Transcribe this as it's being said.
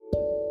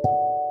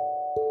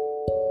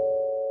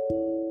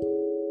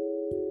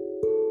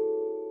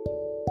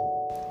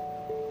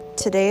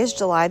Today is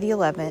July the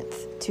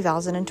 11th,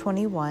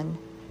 2021,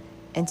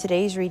 and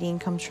today's reading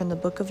comes from the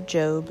book of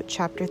Job,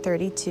 chapter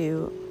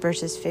 32,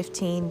 verses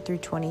 15 through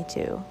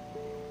 22.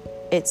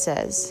 It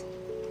says,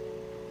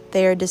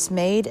 "They are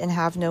dismayed and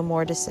have no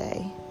more to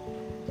say.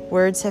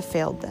 Words have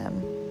failed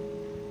them.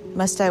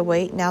 Must I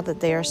wait now that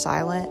they are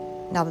silent,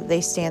 now that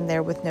they stand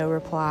there with no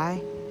reply?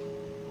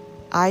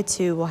 I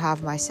too will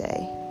have my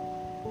say.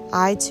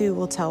 I too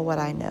will tell what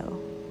I know.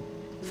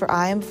 For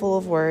I am full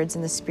of words,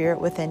 and the spirit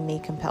within me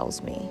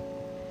compels me.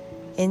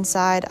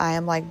 Inside I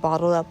am like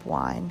bottled up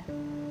wine,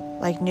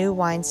 like new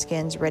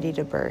wineskins ready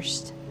to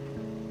burst.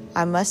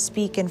 I must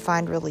speak and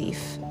find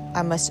relief.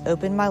 I must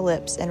open my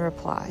lips and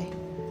reply.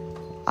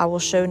 I will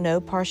show no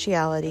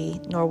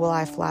partiality, nor will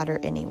I flatter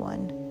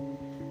anyone.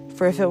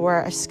 For if it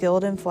were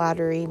skilled in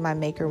flattery, my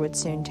Maker would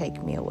soon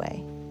take me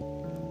away."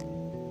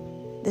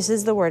 This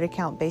is the word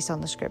account based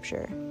on the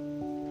scripture.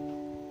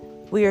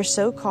 We are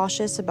so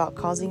cautious about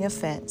causing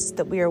offense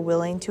that we are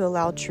willing to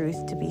allow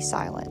truth to be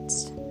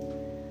silenced.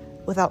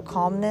 Without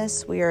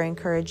calmness, we are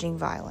encouraging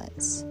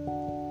violence.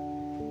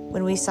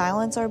 When we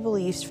silence our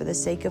beliefs for the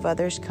sake of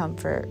others'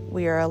 comfort,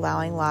 we are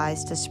allowing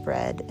lies to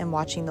spread and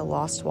watching the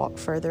lost walk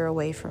further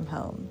away from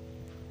home.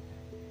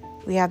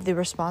 We have the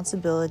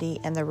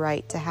responsibility and the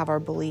right to have our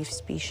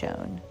beliefs be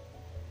shown.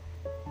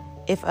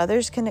 If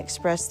others can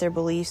express their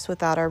beliefs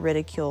without our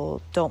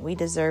ridicule, don't we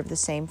deserve the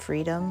same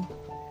freedom?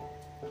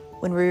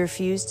 When we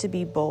refuse to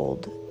be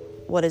bold,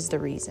 what is the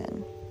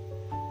reason?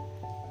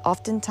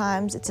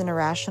 Oftentimes, it's an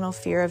irrational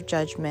fear of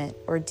judgment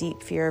or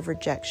deep fear of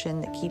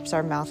rejection that keeps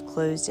our mouth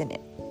closed in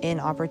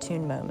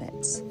inopportune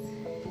moments.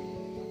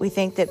 We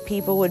think that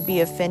people would be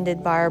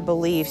offended by our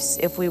beliefs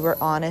if we were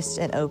honest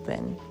and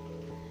open.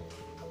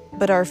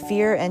 But our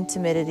fear and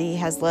timidity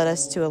has led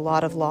us to a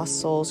lot of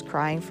lost souls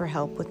crying for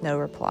help with no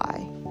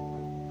reply.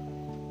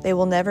 They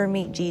will never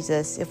meet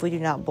Jesus if we do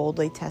not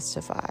boldly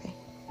testify.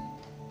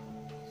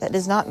 That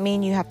does not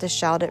mean you have to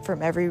shout it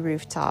from every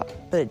rooftop,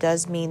 but it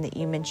does mean that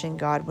you mention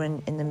God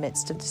when in the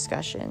midst of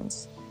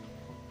discussions.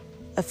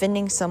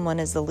 Offending someone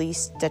is the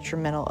least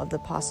detrimental of the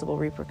possible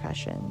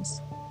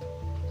repercussions.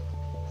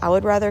 I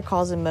would rather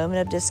cause a moment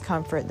of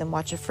discomfort than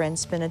watch a friend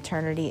spend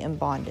eternity in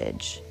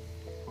bondage.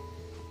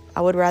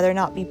 I would rather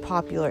not be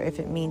popular if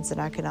it means that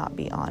I cannot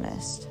be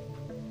honest.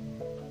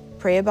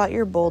 Pray about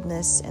your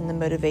boldness and the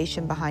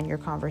motivation behind your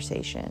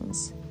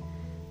conversations.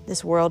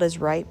 This world is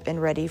ripe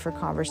and ready for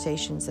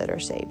conversations that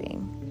are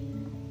saving.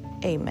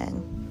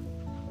 Amen.